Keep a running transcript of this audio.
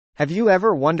Have you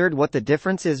ever wondered what the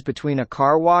difference is between a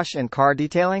car wash and car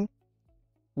detailing?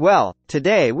 Well,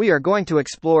 today we are going to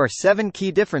explore 7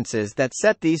 key differences that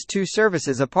set these two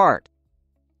services apart.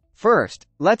 First,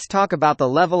 let's talk about the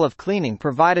level of cleaning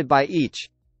provided by each.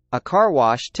 A car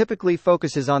wash typically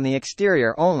focuses on the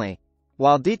exterior only,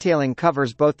 while detailing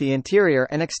covers both the interior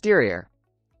and exterior.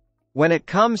 When it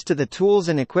comes to the tools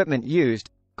and equipment used,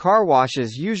 car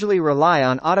washes usually rely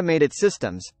on automated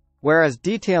systems, whereas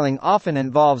detailing often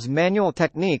involves manual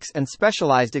techniques and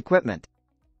specialized equipment.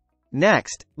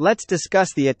 Next, let's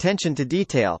discuss the attention to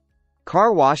detail.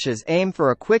 Car washes aim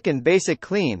for a quick and basic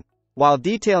clean, while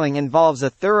detailing involves a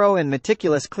thorough and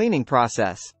meticulous cleaning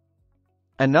process.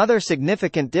 Another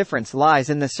significant difference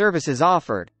lies in the services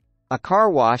offered. A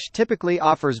car wash typically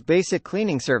offers basic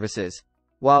cleaning services,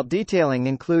 while detailing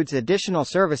includes additional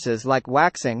services like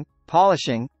waxing,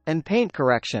 polishing, and paint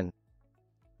correction.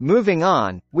 Moving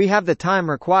on, we have the time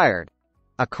required.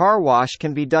 A car wash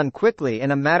can be done quickly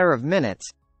in a matter of minutes,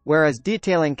 whereas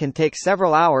detailing can take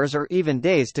several hours or even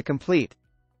days to complete.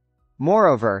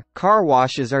 Moreover, car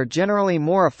washes are generally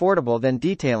more affordable than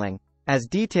detailing, as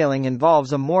detailing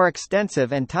involves a more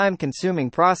extensive and time-consuming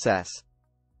process.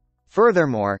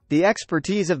 Furthermore, the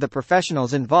expertise of the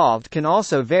professionals involved can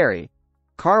also vary.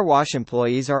 Car wash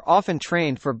employees are often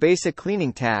trained for basic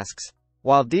cleaning tasks,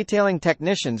 while detailing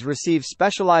technicians receive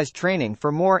specialized training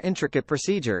for more intricate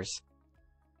procedures.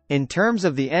 In terms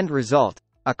of the end result,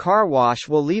 a car wash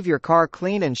will leave your car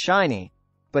clean and shiny,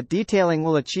 but detailing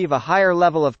will achieve a higher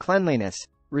level of cleanliness,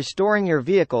 restoring your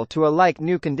vehicle to a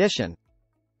like-new condition.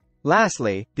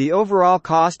 Lastly, the overall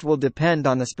cost will depend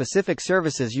on the specific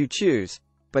services you choose,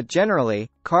 but generally,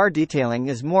 car detailing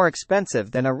is more expensive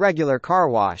than a regular car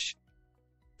wash.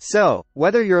 So,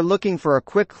 whether you're looking for a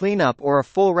quick cleanup or a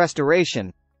full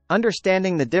restoration,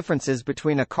 understanding the differences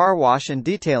between a car wash and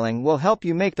detailing will help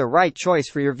you make the right choice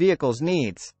for your vehicle's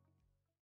needs.